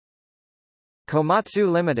Komatsu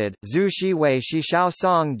Limited, Zhu Shiwei Shishao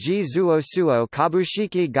Song Ji Zuo Suo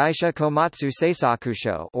Kabushiki Gaisha Komatsu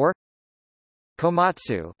Seisakusho, or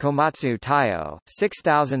Komatsu, Komatsu Taiyo,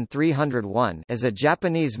 6301, is a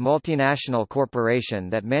Japanese multinational corporation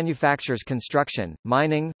that manufactures construction,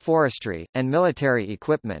 mining, forestry, and military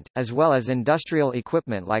equipment, as well as industrial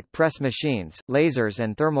equipment like press machines, lasers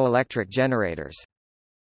and thermoelectric generators.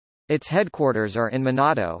 Its headquarters are in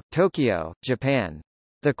Minato, Tokyo, Japan.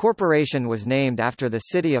 The corporation was named after the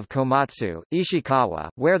city of Komatsu, Ishikawa,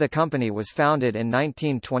 where the company was founded in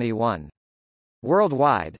 1921.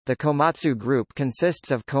 Worldwide, the Komatsu Group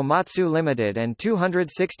consists of Komatsu Limited and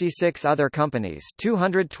 266 other companies,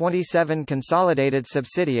 227 consolidated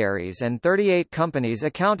subsidiaries and 38 companies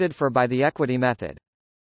accounted for by the equity method.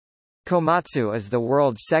 Komatsu is the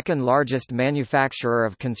world's second-largest manufacturer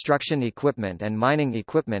of construction equipment and mining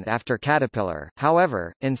equipment after Caterpillar.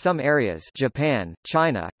 However, in some areas Japan,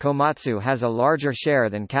 China, Komatsu has a larger share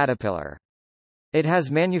than Caterpillar. It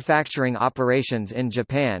has manufacturing operations in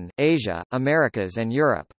Japan, Asia, Americas and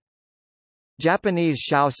Europe. Japanese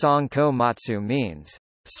Shaosong Komatsu means,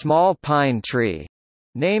 small pine tree,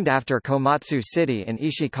 named after Komatsu City in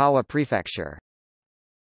Ishikawa Prefecture.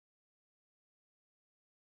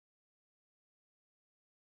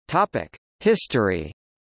 History.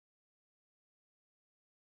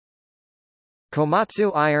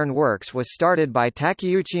 Komatsu Iron Works was started by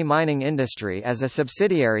Takeuchi Mining Industry as a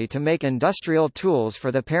subsidiary to make industrial tools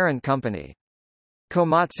for the parent company.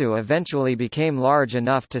 Komatsu eventually became large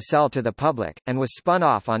enough to sell to the public, and was spun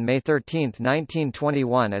off on May 13,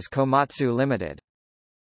 1921 as Komatsu Limited.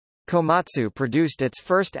 Komatsu produced its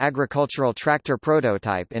first agricultural tractor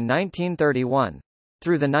prototype in 1931.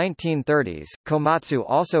 Through the 1930s, Komatsu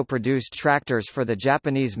also produced tractors for the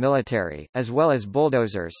Japanese military, as well as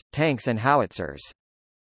bulldozers, tanks and howitzers.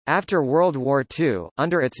 After World War II,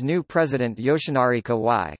 under its new president Yoshinari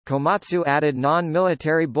Kawai, Komatsu added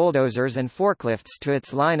non-military bulldozers and forklifts to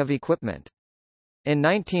its line of equipment. In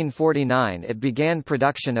 1949 it began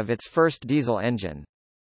production of its first diesel engine.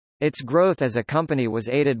 Its growth as a company was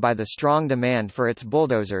aided by the strong demand for its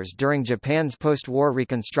bulldozers during Japan's post-war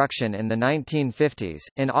reconstruction in the 1950s.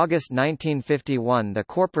 In August 1951, the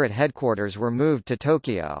corporate headquarters were moved to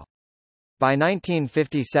Tokyo. By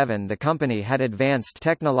 1957, the company had advanced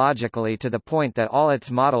technologically to the point that all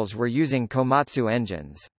its models were using Komatsu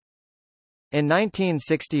engines. In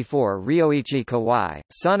 1964, Ryoichi Kawai,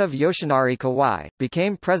 son of Yoshinari Kawai,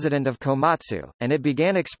 became president of Komatsu, and it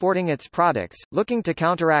began exporting its products, looking to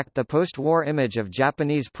counteract the post-war image of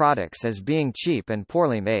Japanese products as being cheap and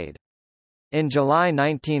poorly made. In July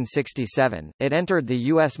 1967, it entered the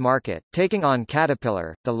U.S. market, taking on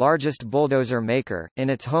Caterpillar, the largest bulldozer maker, in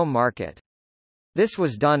its home market. This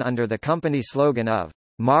was done under the company slogan of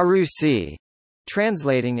Marusi,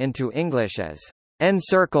 translating into English as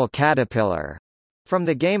Encircle Caterpillar, from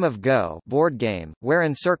the game of Go board game, where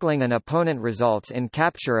encircling an opponent results in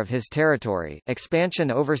capture of his territory.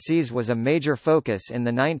 Expansion overseas was a major focus in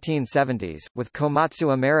the 1970s, with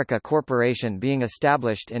Komatsu America Corporation being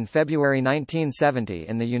established in February 1970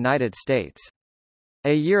 in the United States.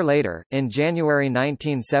 A year later, in January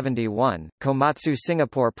 1971, Komatsu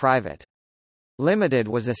Singapore Private Limited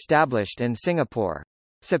was established in Singapore.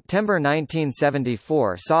 September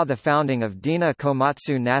 1974 saw the founding of Dina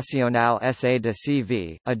Komatsu Nacional S.A. de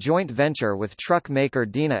CV, a joint venture with truck maker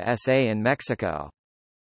Dina S.A. in Mexico.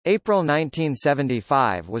 April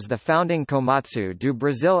 1975 was the founding Komatsu do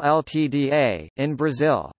Brasil Ltda, in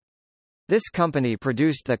Brazil. This company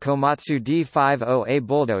produced the Komatsu D50A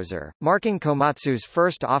bulldozer, marking Komatsu's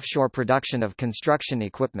first offshore production of construction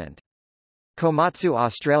equipment. Komatsu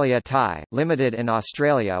Australia Thai, Limited in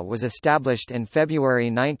Australia was established in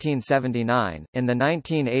February 1979. In the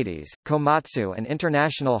 1980s, Komatsu, an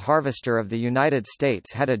international harvester of the United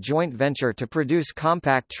States, had a joint venture to produce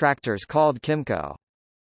compact tractors called Kimco.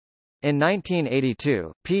 In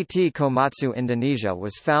 1982, PT Komatsu Indonesia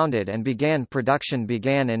was founded and production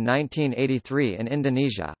began in 1983 in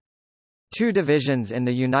Indonesia. Two divisions in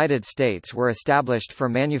the United States were established for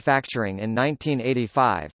manufacturing in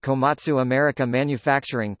 1985, Komatsu America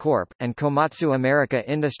Manufacturing Corp., and Komatsu America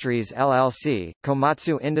Industries LLC.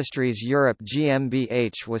 Komatsu Industries Europe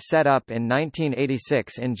GmbH was set up in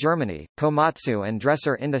 1986 in Germany. Komatsu and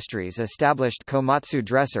Dresser Industries established Komatsu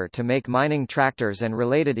Dresser to make mining tractors and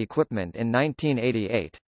related equipment in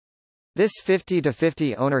 1988. This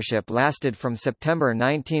 50-50 ownership lasted from September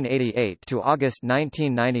 1988 to August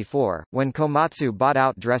 1994, when Komatsu bought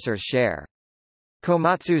out Dresser's share.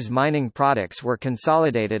 Komatsu's mining products were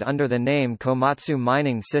consolidated under the name Komatsu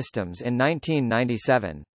Mining Systems in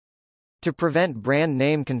 1997. To prevent brand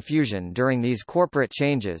name confusion during these corporate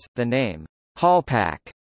changes, the name Hallpack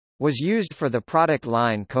was used for the product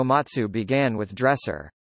line Komatsu began with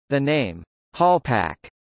dresser. The name Hallpack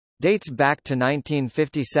dates back to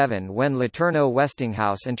 1957 when Letourneau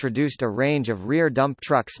Westinghouse introduced a range of rear dump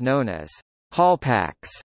trucks known as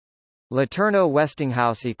Hallpacks. Letourneau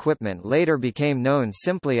Westinghouse equipment later became known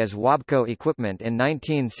simply as Wabco equipment in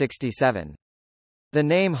 1967. The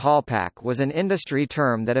name Hallpack was an industry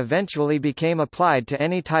term that eventually became applied to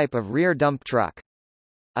any type of rear dump truck.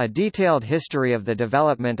 A detailed history of the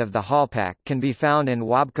development of the Hallpack can be found in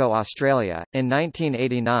Wabco Australia. In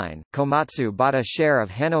 1989, Komatsu bought a share of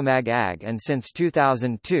Hanomag AG, and since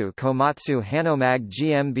 2002 Komatsu Hanomag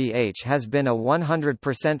GmbH has been a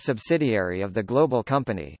 100% subsidiary of the global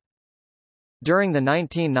company. During the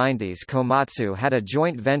 1990s, Komatsu had a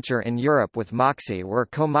joint venture in Europe with Moxie where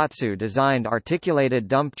Komatsu-designed articulated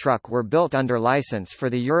dump truck were built under license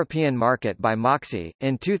for the European market by Moxie.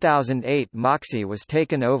 In 2008, Moxie was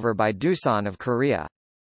taken over by Doosan of Korea.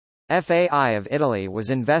 FAI of Italy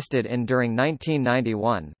was invested in during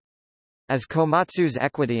 1991. As Komatsu's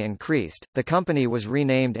equity increased, the company was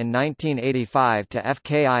renamed in 1985 to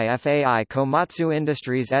FKI FAI Komatsu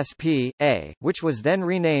Industries SP.A., which was then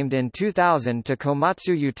renamed in 2000 to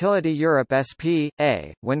Komatsu Utility Europe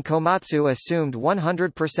SP.A. When Komatsu assumed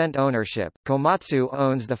 100% ownership, Komatsu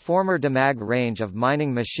owns the former Demag range of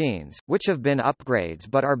mining machines, which have been upgrades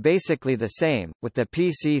but are basically the same, with the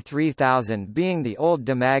PC3000 being the old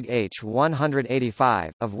Demag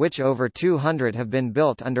H185, of which over 200 have been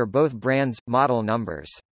built under both brands' model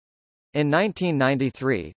numbers. In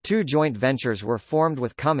 1993, two joint ventures were formed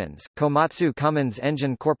with Cummins, Komatsu Cummins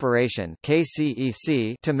Engine Corporation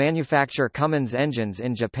 (KCEC) to manufacture Cummins engines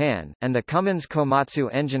in Japan, and the Cummins Komatsu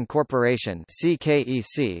Engine Corporation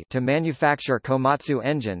 (CKEC) to manufacture Komatsu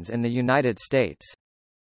engines in the United States.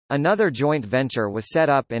 Another joint venture was set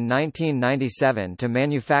up in 1997 to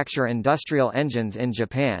manufacture industrial engines in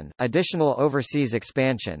Japan. Additional overseas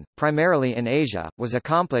expansion, primarily in Asia, was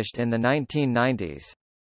accomplished in the 1990s.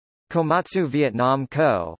 Komatsu Vietnam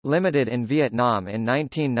Co., Limited in Vietnam in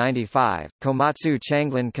 1995, Komatsu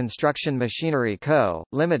Changlin Construction Machinery Co.,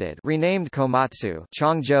 Limited renamed Komatsu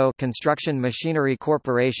Changzhou Construction Machinery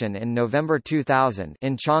Corporation in November 2000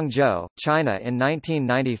 in Changzhou, China in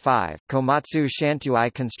 1995, Komatsu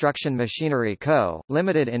Shantuai Construction Machinery Co.,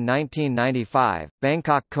 Limited in 1995,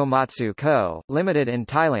 Bangkok Komatsu Co., Limited in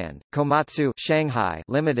Thailand, Komatsu Shanghai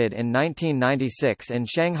Limited in 1996 in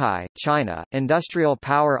Shanghai, China, Industrial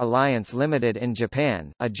Power Alliance Limited in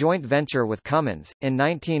Japan, a joint venture with Cummins, in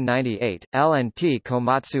 1998, L&T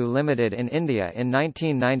Komatsu Limited in India in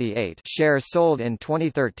 1998, shares sold in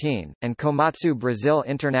 2013, and Komatsu Brazil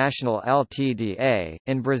International Ltda.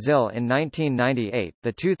 In Brazil in 1998.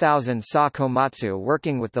 The 2000 saw Komatsu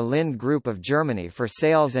working with the Lind Group of Germany for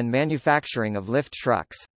sales and manufacturing of lift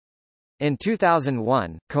trucks. In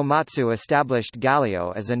 2001, Komatsu established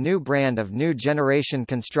Gallio as a new brand of new generation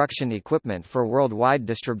construction equipment for worldwide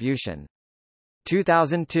distribution.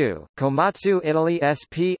 2002, Komatsu Italy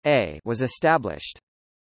SP.A. was established.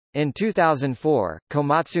 In 2004,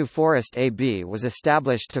 Komatsu Forest AB was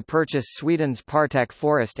established to purchase Sweden's Partec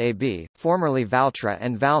Forest AB, formerly Valtra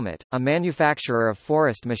and Valmet, a manufacturer of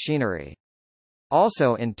forest machinery.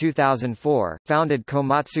 Also in 2004, founded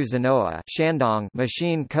Komatsu Zenoa Shandong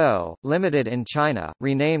Machine Co., Limited in China,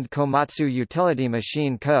 renamed Komatsu Utility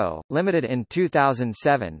Machine Co., Limited in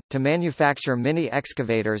 2007, to manufacture mini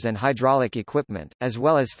excavators and hydraulic equipment, as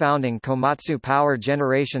well as founding Komatsu Power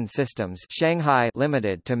Generation Systems Shanghai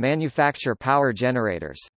Limited to manufacture power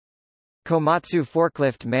generators. Komatsu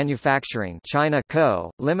Forklift Manufacturing China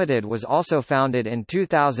Co., Limited was also founded in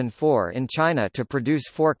 2004 in China to produce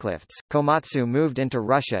forklifts. Komatsu moved into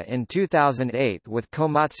Russia in 2008 with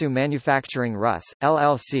Komatsu Manufacturing Rus,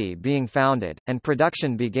 LLC being founded, and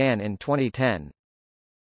production began in 2010.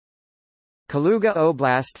 Kaluga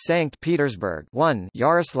Oblast Sankt Petersburg 1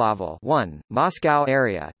 Yaroslavl 1 Moscow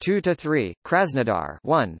area 2 to 3 Krasnodar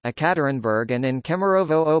 1 Ekaterinburg and in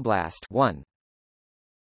Kemerovo Oblast 1.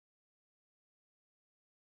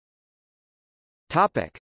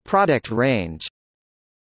 Topic: Product range.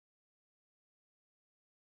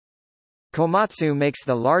 Komatsu makes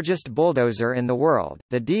the largest bulldozer in the world,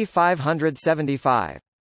 the D575.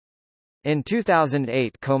 In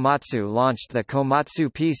 2008, Komatsu launched the Komatsu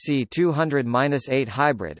PC200-8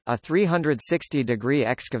 Hybrid, a 360-degree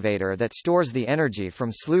excavator that stores the energy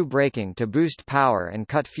from slew braking to boost power and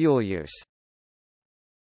cut fuel use.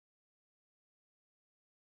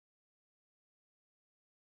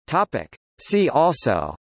 Topic: See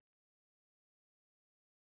also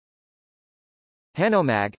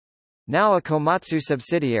Hanomag, now a Komatsu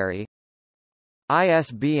subsidiary.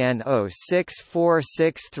 ISBN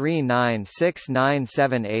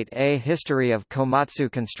 0646396978. History of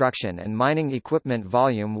Komatsu Construction and Mining Equipment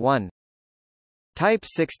Volume 1. Type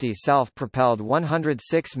 60 Self-propelled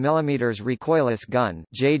 106 mm recoilless gun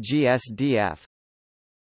JGSDF.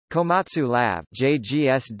 Komatsu Lab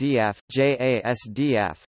JGSDF,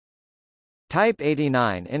 JASDF. Type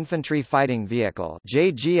 89 Infantry Fighting Vehicle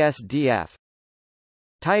JGSDF.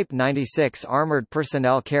 Type 96 Armored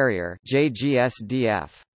Personnel Carrier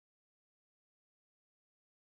JGSDF.